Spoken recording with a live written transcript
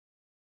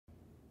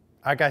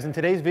All right, guys, in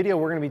today's video,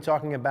 we're going to be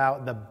talking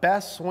about the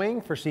best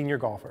swing for senior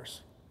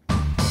golfers. All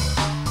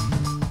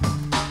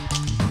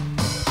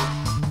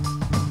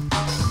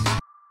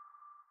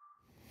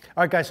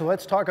right, guys, so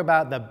let's talk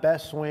about the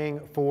best swing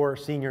for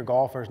senior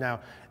golfers. Now,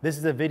 this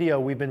is a video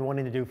we've been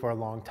wanting to do for a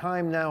long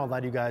time now. A lot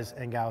of you guys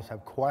and gals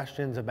have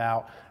questions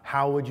about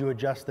how would you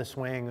adjust the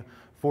swing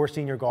for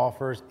senior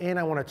golfers, and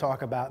I want to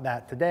talk about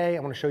that today. I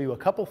want to show you a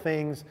couple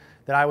things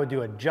that I would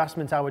do,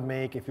 adjustments I would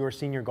make if you're a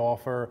senior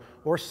golfer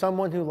or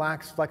someone who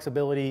lacks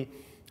flexibility.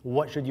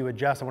 What should you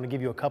adjust? I want to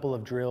give you a couple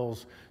of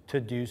drills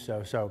to do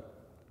so. So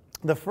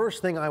the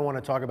first thing I want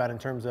to talk about in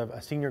terms of a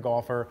senior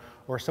golfer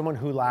or someone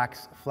who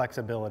lacks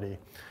flexibility,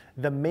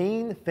 the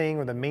main thing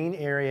or the main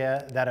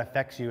area that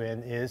affects you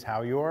in is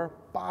how your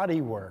body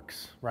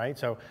works, right?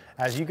 So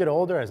as you get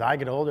older, as I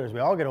get older, as we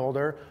all get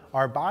older,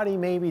 our body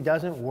maybe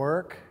doesn't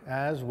work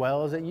as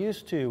well as it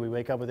used to. We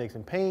wake up with aches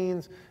and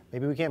pains.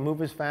 Maybe we can't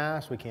move as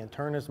fast. We can't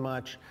turn as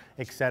much,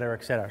 et cetera,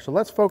 et cetera. So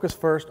let's focus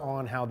first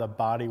on how the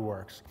body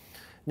works.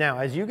 Now,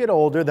 as you get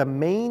older, the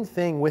main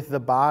thing with the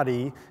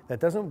body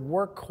that doesn't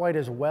work quite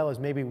as well as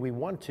maybe we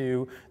want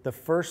to, the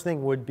first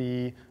thing would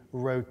be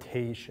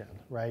rotation,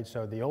 right?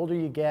 So the older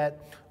you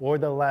get or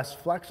the less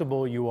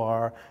flexible you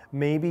are,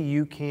 maybe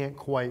you can't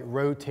quite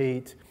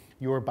rotate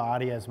your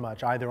body as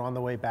much, either on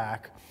the way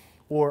back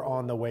or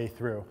on the way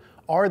through.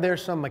 Are there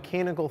some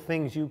mechanical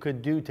things you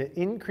could do to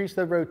increase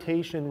the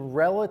rotation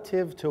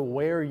relative to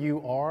where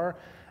you are?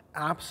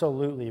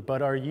 Absolutely,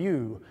 but are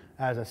you,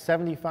 as a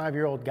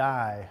 75-year-old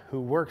guy who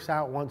works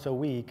out once a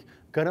week,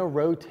 gonna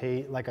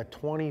rotate like a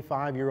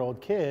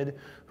 25-year-old kid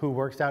who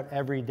works out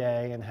every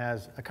day and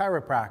has a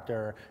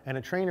chiropractor and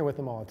a trainer with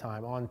them all the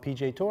time on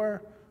PGA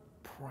Tour?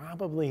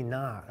 Probably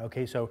not,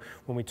 okay? So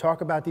when we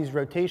talk about these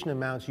rotation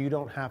amounts, you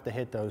don't have to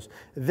hit those.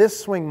 This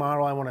swing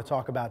model I wanna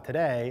talk about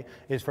today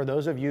is for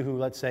those of you who,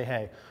 let's say,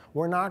 hey,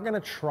 we're not gonna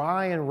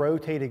try and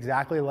rotate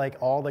exactly like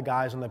all the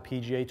guys on the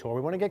PGA Tour.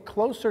 We wanna get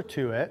closer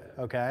to it,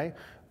 okay?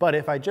 But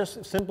if I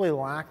just simply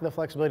lack the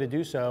flexibility to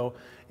do so,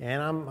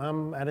 and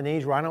I'm at an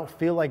age where I don't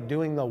feel like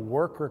doing the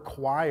work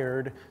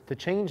required to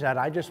change that,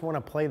 I just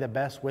wanna play the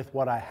best with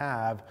what I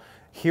have,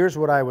 here's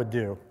what I would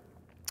do.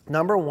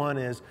 Number one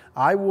is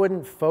I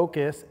wouldn't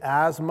focus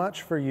as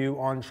much for you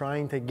on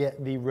trying to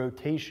get the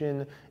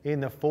rotation in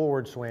the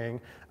forward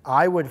swing.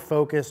 I would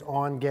focus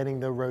on getting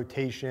the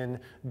rotation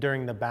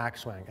during the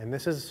backswing. And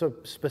this is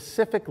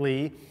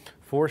specifically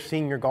for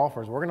senior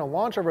golfers. We're gonna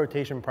launch a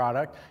rotation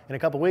product in a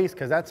couple weeks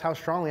because that's how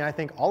strongly I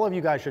think all of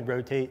you guys should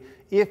rotate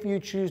if you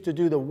choose to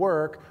do the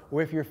work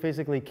or if you're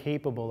physically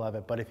capable of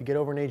it. But if you get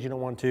over an age you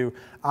don't want to,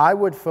 I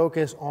would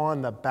focus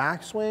on the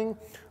backswing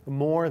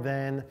more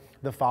than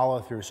the follow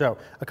through. So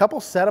a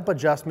couple setup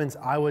adjustments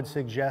I would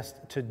suggest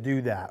to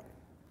do that.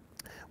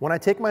 When I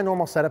take my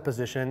normal setup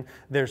position,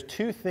 there's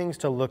two things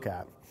to look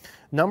at.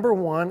 Number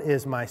one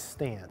is my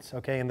stance,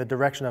 okay, in the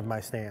direction of my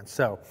stance.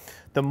 So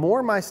the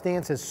more my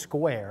stance is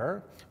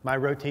square, my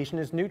rotation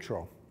is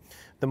neutral.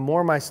 The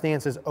more my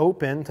stance is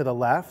open to the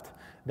left,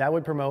 that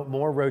would promote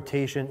more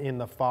rotation in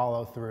the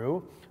follow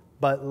through,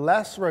 but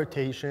less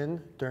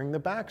rotation during the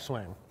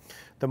backswing.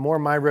 The more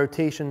my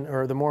rotation,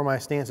 or the more my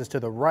stance is to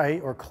the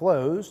right or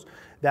closed,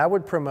 that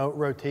would promote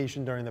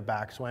rotation during the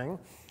backswing,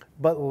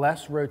 but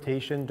less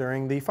rotation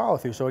during the follow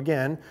through. So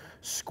again,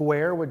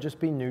 square would just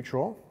be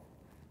neutral.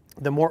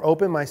 The more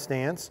open my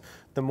stance,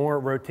 the more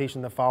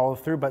rotation the follow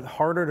through, but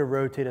harder to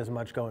rotate as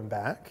much going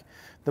back.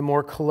 The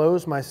more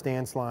closed my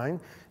stance line,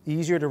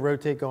 easier to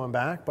rotate going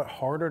back, but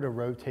harder to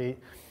rotate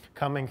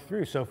coming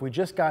through. So if we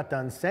just got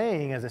done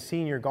saying as a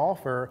senior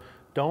golfer,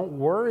 don't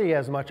worry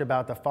as much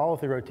about the follow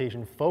through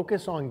rotation,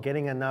 focus on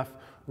getting enough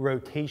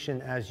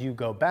rotation as you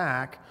go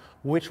back.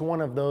 Which one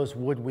of those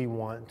would we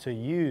want to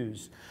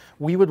use?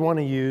 We would want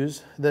to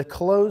use the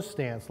closed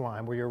stance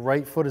line where your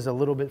right foot is a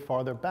little bit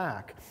farther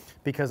back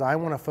because I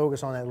want to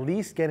focus on at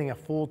least getting a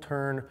full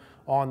turn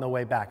on the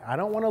way back. I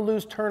don't want to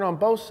lose turn on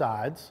both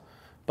sides,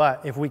 but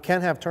if we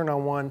can have turn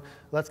on one,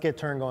 let's get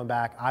turn going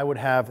back. I would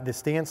have the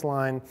stance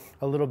line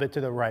a little bit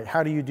to the right.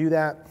 How do you do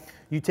that?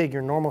 You take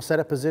your normal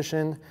setup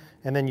position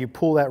and then you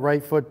pull that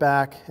right foot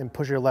back and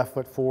push your left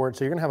foot forward.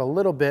 So you're gonna have a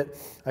little bit,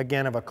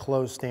 again, of a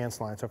closed stance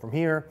line. So from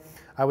here,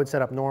 I would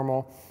set up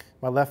normal.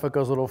 My left foot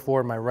goes a little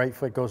forward, my right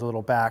foot goes a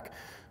little back.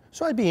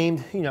 So I'd be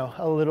aimed, you know,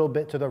 a little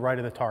bit to the right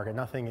of the target,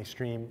 nothing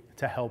extreme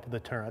to help the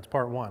turn. That's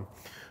part one.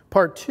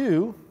 Part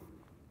two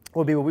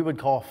would be what we would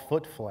call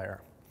foot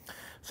flare.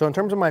 So in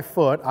terms of my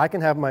foot, I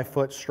can have my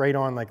foot straight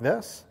on like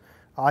this.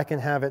 I can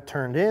have it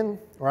turned in,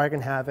 or I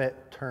can have it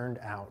turned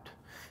out.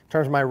 In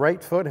terms of my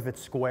right foot, if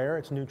it's square,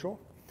 it's neutral.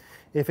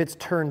 If it's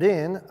turned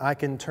in, I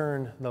can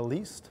turn the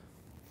least.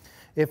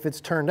 If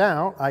it's turned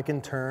out, I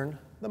can turn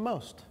the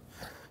most.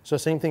 So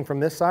same thing from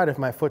this side. If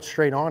my foot's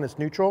straight on, it's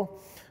neutral.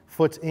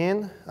 Foot's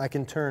in, I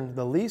can turn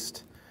the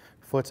least.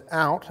 Foot's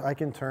out, I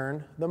can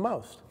turn the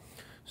most.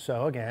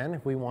 So again,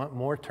 if we want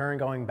more turn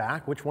going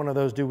back, which one of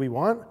those do we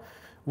want?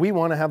 We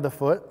want to have the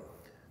foot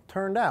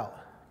turned out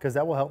because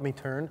that will help me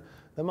turn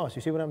the most.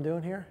 You see what I'm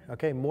doing here?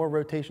 Okay, more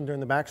rotation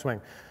during the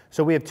backswing.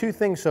 So we have two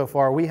things so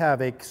far. We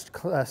have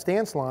a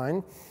stance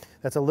line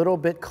that's a little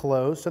bit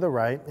closed to the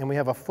right, and we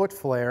have a foot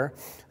flare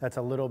that's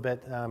a little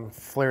bit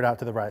flared out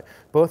to the right.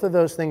 Both of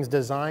those things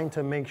designed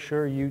to make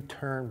sure you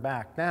turn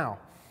back. Now,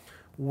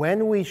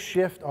 when we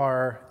shift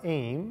our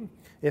aim,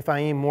 if I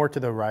aim more to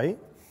the right,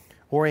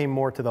 or aim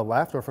more to the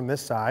left, or from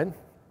this side,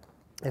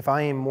 if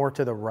I aim more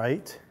to the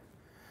right,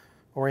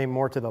 or aim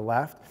more to the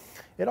left,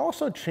 it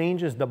also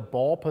changes the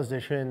ball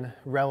position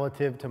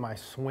relative to my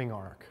swing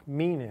arc,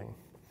 meaning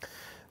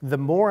the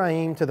more I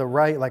aim to the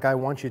right, like I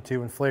want you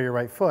to, and flare your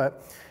right foot,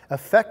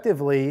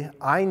 effectively,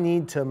 I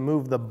need to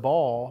move the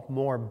ball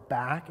more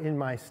back in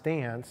my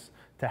stance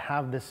to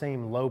have the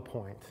same low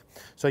point.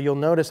 So you'll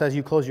notice as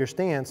you close your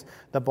stance,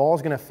 the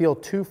ball's gonna feel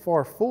too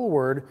far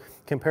forward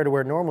compared to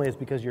where it normally is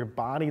because your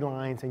body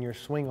lines and your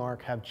swing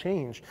arc have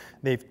changed.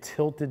 They've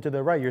tilted to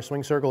the right. Your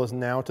swing circle is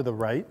now to the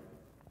right.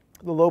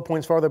 The low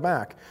point's farther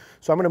back.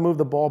 So I'm gonna move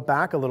the ball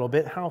back a little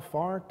bit. How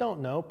far? Don't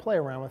know. Play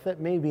around with it.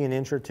 Maybe an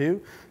inch or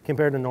two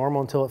compared to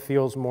normal until it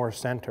feels more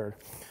centered.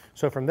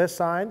 So from this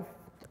side,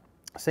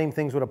 same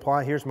things would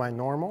apply. Here's my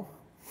normal.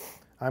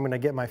 I'm gonna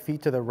get my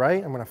feet to the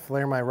right. I'm gonna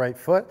flare my right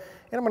foot,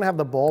 and I'm gonna have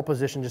the ball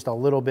position just a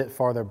little bit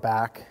farther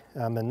back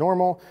than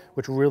normal,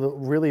 which will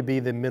really be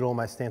the middle of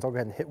my stance. I'll go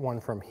ahead and hit one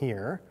from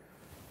here.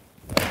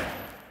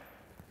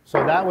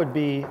 So that would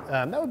be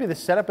the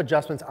setup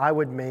adjustments I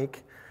would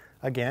make,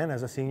 again,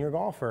 as a senior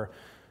golfer.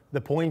 The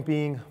point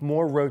being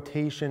more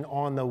rotation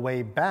on the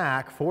way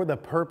back for the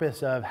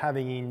purpose of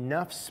having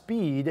enough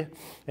speed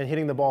and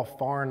hitting the ball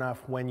far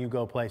enough when you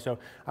go play. So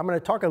I'm going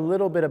to talk a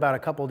little bit about a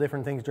couple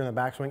different things during the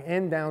backswing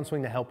and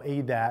downswing to help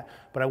aid that,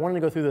 but I wanted to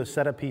go through those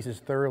setup pieces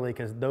thoroughly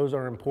because those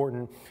are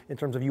important in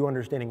terms of you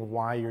understanding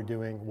why you're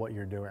doing what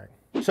you're doing.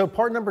 So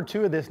part number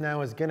 2 of this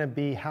now is going to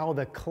be how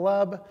the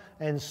club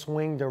and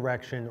swing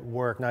direction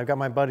work. Now I've got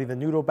my buddy the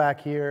Noodle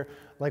back here,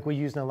 like we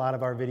use in a lot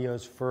of our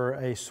videos, for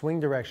a swing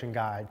direction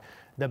guide.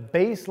 The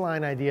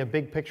baseline idea,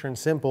 big picture and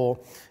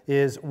simple,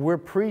 is we're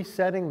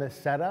presetting the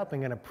setup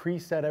and going to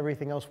preset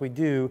everything else we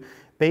do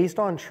based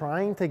on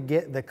trying to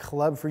get the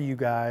club for you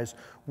guys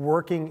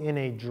working in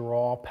a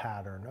draw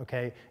pattern,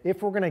 okay?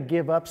 If we're going to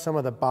give up some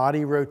of the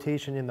body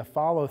rotation in the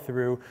follow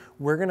through,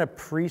 we're going to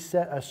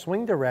preset a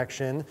swing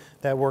direction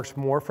that works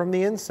more from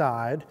the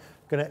inside,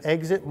 going to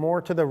exit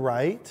more to the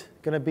right,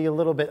 going to be a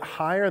little bit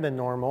higher than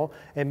normal,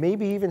 and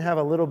maybe even have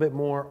a little bit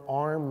more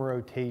arm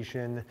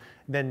rotation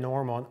than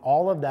normal. And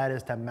all of that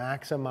is to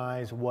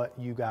maximize what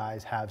you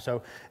guys have.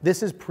 So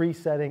this is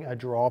presetting a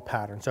draw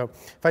pattern. So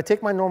if I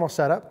take my normal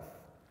setup,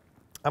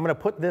 I'm going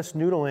to put this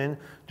noodle in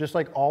just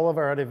like all of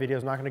our other videos.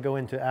 I'm not going to go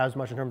into as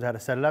much in terms of how to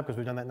set it up because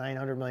we've done that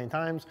 900 million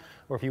times.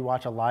 Or if you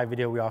watch a live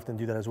video, we often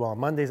do that as well on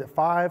Mondays at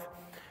 5.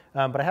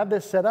 But I have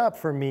this set up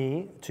for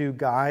me to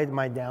guide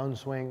my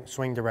downswing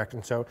swing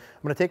direction. So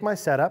I'm going to take my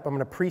setup. I'm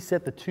going to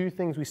preset the 2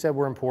 things we said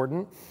were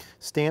important.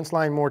 Stance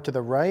line more to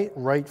the right,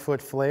 right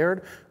foot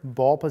flared,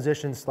 ball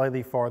position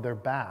slightly farther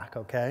back,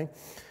 okay?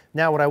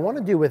 Now what I want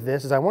to do with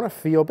this is I want to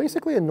feel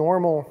basically a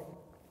normal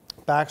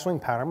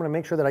backswing pattern. I'm going to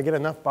make sure that I get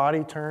enough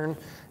body turn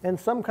and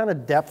some kind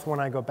of depth when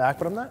I go back,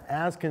 but I'm not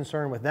as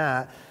concerned with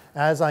that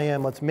as I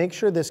am. Let's make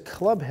sure this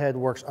club head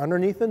works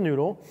underneath the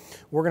noodle.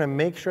 We're going to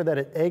make sure that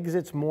it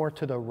exits more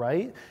to the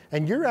right,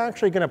 and you're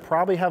actually going to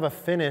probably have a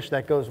finish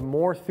that goes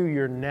more through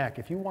your neck.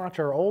 If you watch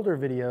our older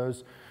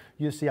videos,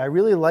 you see I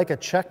really like a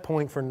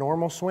checkpoint for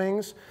normal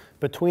swings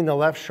between the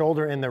left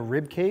shoulder and the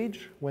rib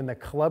cage when the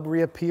club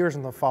reappears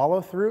in the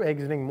follow through,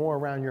 exiting more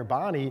around your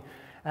body.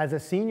 As a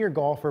senior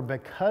golfer,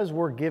 because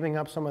we're giving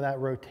up some of that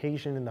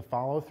rotation in the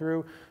follow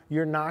through,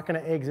 you're not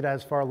going to exit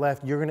as far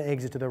left, you're going to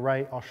exit to the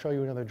right. I'll show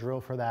you another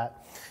drill for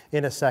that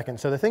in a second.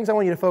 So the things I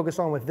want you to focus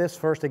on with this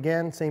first,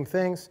 again, same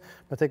things.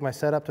 I'm going to take my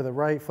setup to the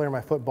right, flare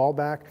my foot ball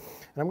back,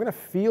 and I'm going to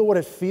feel what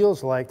it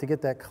feels like to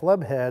get that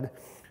club head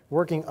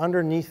working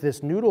underneath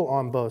this noodle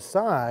on both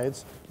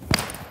sides.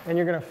 And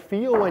you're going to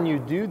feel when you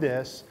do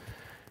this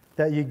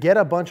that you get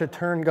a bunch of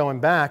turn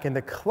going back, and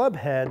the club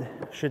head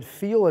should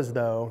feel as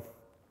though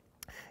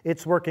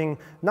it's working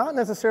not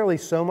necessarily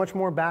so much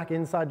more back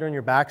inside during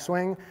your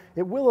backswing.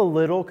 It will a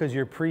little because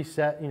you're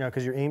preset,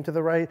 because you're aimed to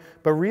the right,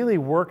 but really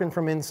working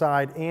from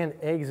inside and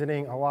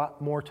exiting a lot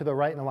more to the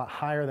right and a lot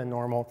higher than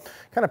normal.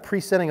 Kind of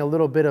presetting a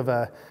little bit of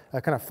a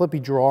kind of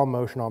flippy draw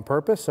motion on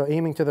purpose. So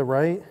aiming to the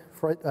right,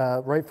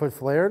 right foot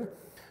flared,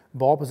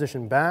 ball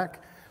position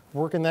back,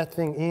 working that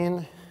thing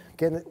in,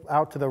 getting it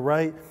out to the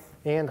right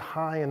and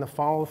high in the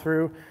follow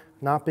through,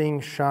 not being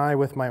shy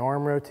with my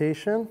arm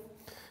rotation.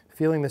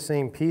 Feeling the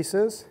same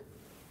pieces.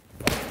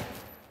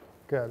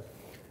 Good.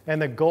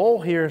 And the goal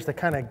here is to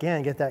kind of,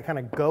 again, get that kind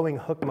of going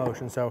hook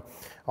motion. So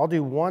I'll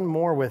do one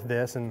more with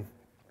this. And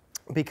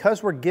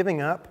because we're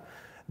giving up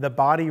the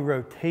body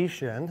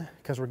rotation,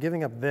 because we're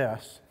giving up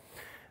this,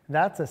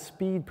 that's a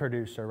speed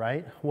producer,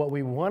 right? What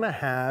we want to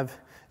have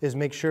is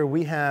make sure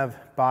we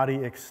have body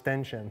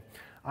extension.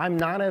 I'm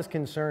not as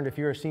concerned if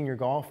you're a senior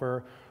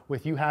golfer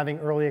with you having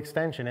early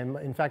extension. And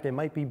in fact, it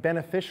might be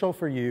beneficial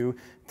for you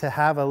to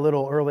have a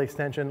little early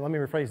extension. Let me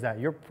rephrase that.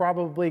 You're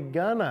probably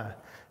gonna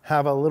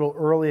have a little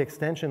early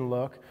extension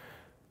look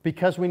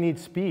Because we need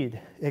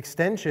speed.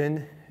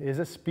 Extension is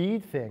a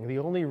speed thing. The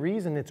only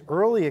reason it's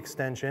early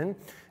extension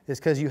is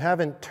because you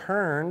haven't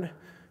turned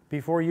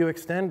before you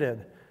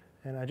extended.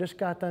 And I just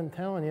got done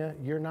telling you,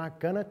 you're not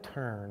gonna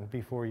turn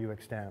before you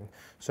extend.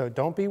 So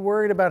don't be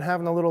worried about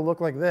having a little look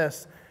like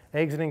this,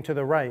 exiting to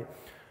the right.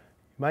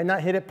 Might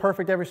not hit it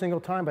perfect every single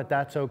time, but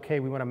that's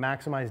okay. We wanna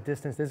maximize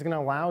distance. This is gonna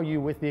allow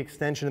you, with the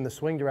extension in the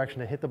swing direction,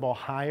 to hit the ball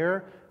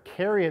higher,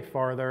 carry it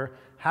farther,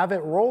 have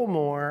it roll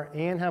more,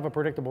 and have a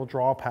predictable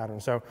draw pattern.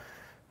 So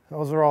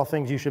those are all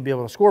things you should be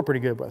able to score pretty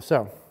good with.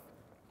 So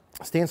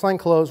stance line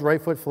closed, right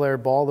foot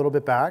flared, ball a little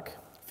bit back,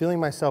 feeling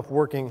myself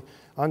working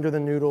under the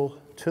noodle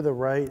to the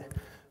right,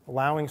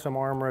 allowing some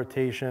arm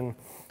rotation,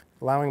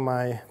 allowing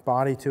my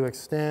body to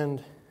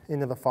extend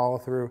into the follow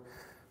through,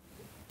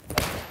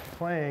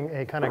 playing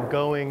a kind of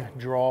going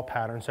draw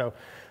pattern. So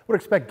would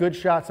expect good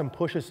shots, some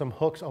pushes, some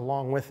hooks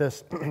along with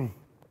this.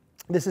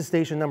 This is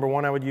station number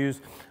 1 I would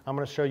use. I'm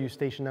going to show you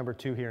station number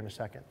 2 here in a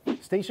second.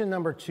 Station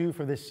number 2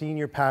 for this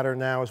senior pattern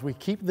now is we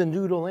keep the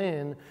noodle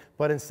in,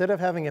 but instead of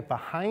having it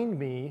behind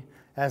me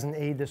as an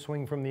aid to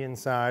swing from the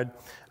inside,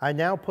 I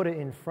now put it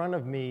in front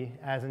of me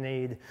as an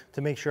aid to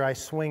make sure I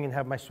swing and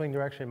have my swing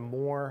direction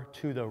more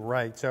to the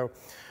right. So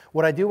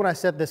what I do when I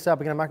set this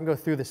up, again, I'm not going to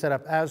go through the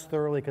setup as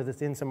thoroughly because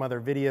it's in some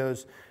other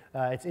videos.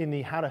 It's in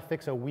the how to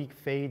fix a weak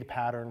fade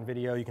pattern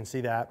video. You can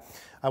see that.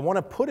 I want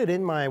to put it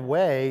in my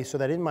way so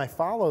that in my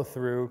follow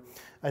through,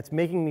 it's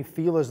making me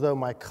feel as though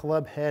my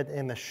club head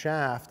and the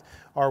shaft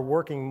are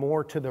working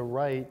more to the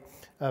right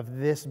of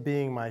this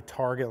being my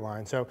target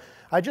line. So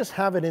I just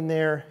have it in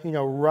there, you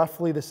know,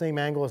 roughly the same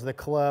angle as the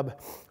club,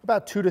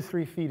 about 2 to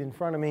 3 feet in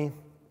front of me.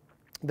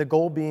 The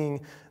goal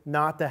being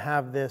not to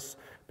have this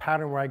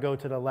pattern where I go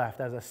to the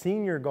left. As a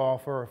senior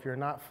golfer, if you're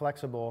not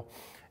flexible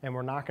and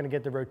we're not going to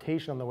get the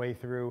rotation on the way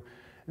through,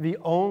 the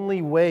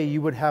only way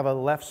you would have a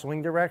left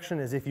swing direction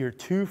is if you're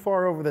too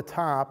far over the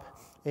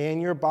top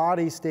and your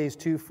body stays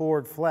too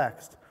forward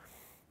flexed.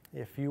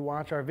 If you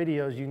watch our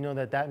videos, you know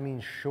that that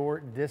means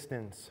short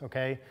distance,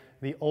 okay?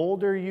 The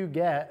older you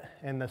get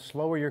and the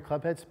slower your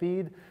club head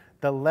speed,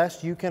 the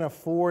less you can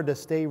afford to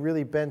stay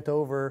really bent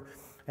over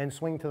and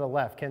swing to the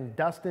left. Can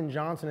Dustin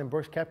Johnson and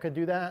Brooks Koepka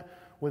do that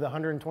with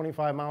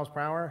 125 miles per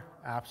hour?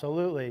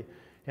 Absolutely.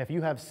 If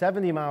you have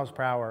 70 miles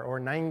per hour or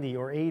 90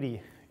 or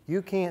 80,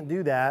 you can't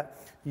do that.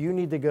 You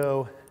need to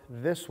go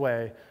this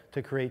way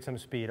to create some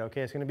speed,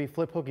 okay? It's gonna be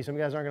flip hooky. Some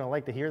guys aren't gonna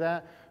like to hear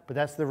that, but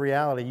that's the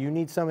reality. You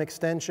need some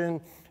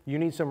extension, you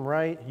need some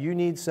right, you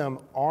need some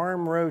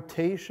arm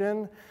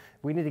rotation.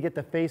 We need to get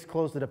the face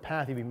close to the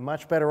path. You'd be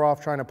much better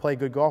off trying to play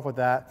good golf with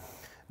that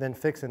than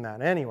fixing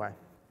that. Anyway,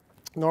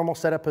 normal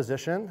setup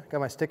position.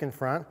 Got my stick in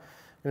front.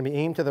 Gonna be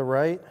aimed to the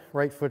right,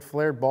 right foot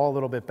flared, ball a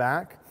little bit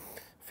back.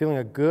 Feeling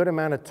a good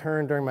amount of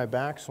turn during my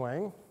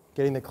backswing.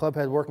 Getting the club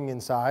head working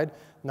inside,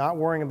 not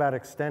worrying about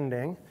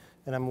extending.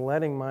 And I'm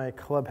letting my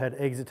club head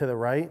exit to the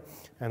right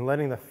and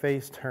letting the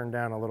face turn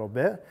down a little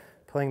bit,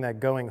 playing that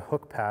going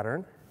hook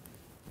pattern.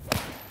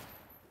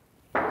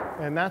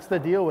 And that's the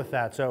deal with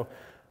that. So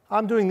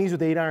I'm doing these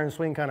with 8-iron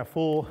swing kind of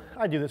full.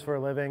 I do this for a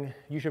living.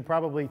 You should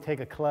probably take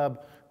a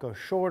club, go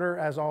shorter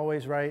as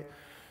always, right?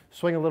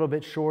 Swing a little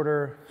bit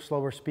shorter,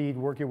 slower speed,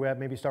 work your way up,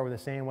 maybe start with a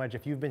sand wedge.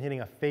 If you've been hitting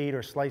a fade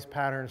or slice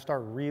pattern,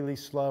 start really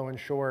slow and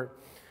short.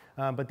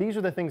 But these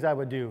are the things I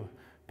would do.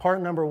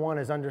 Part number 1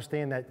 is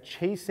understand that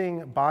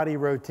chasing body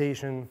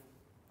rotation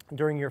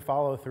during your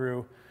follow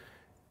through,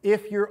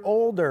 if you're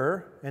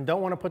older and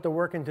don't want to put the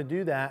work in to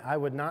do that, I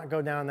would not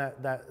go down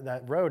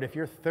that road. If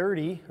you're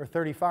 30 or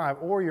 35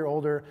 or you're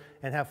older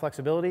and have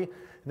flexibility,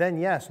 then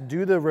yes,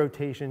 do the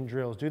rotation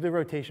drills, do the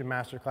rotation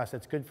masterclass.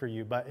 That's good for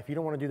you. But if you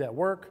don't want to do that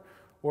work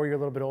or you're a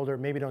little bit older,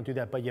 maybe don't do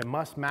that. But you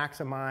must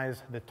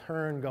maximize the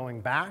turn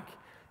going back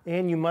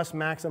and you must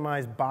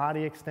maximize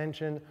body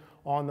extension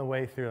on the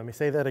way through. Let me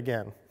say that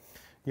again.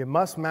 You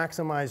must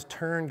maximize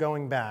turn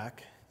going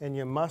back and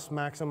you must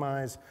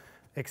maximize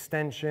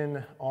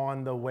extension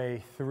on the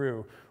way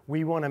through.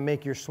 We want to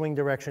make your swing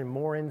direction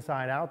more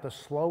inside out. The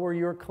slower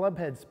your club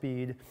head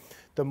speed,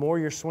 the more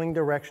your swing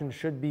direction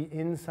should be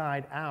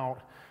inside out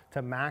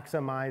to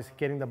maximize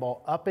getting the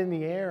ball up in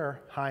the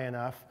air high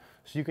enough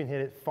so you can hit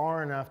it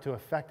far enough to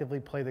effectively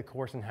play the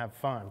course and have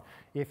fun.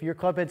 If your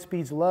club head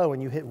speed's low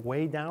and you hit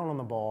way down on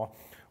the ball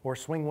or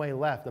swing way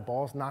left, the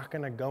ball's not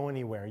going to go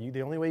anywhere.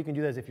 The only way you can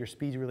do that is if your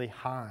speed's really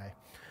high.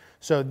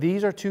 So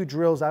these are 2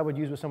 drills I would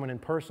use with someone in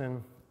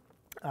person.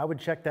 I would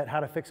check that how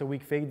to fix a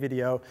weak fade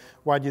video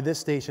where I do this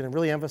station and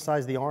really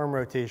emphasize the arm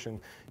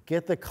rotation.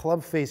 Get the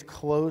club face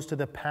close to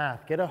the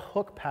path. Get a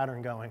hook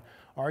pattern going.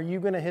 Are you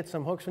going to hit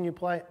some hooks when you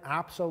play?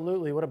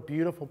 Absolutely. What a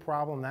beautiful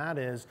problem that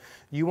is.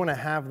 You want to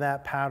have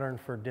that pattern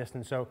for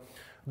distance. So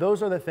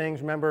those are the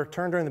things. Remember,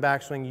 turn during the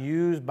backswing,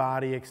 use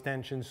body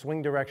extension,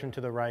 swing direction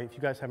to the right. If you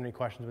guys have any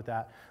questions with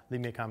that,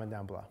 leave me a comment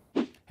down below.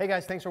 Hey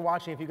guys, thanks for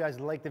watching. If you guys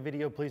liked the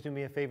video, please do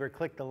me a favor,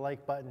 click the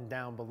like button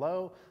down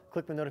below.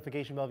 Click the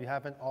notification bell if you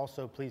haven't.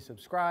 Also, please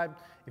subscribe.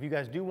 If you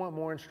guys do want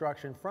more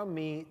instruction from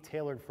me,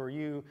 tailored for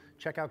you,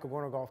 check out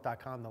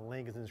cogornogolf.com. The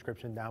link is in the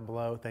description down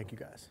below. Thank you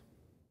guys.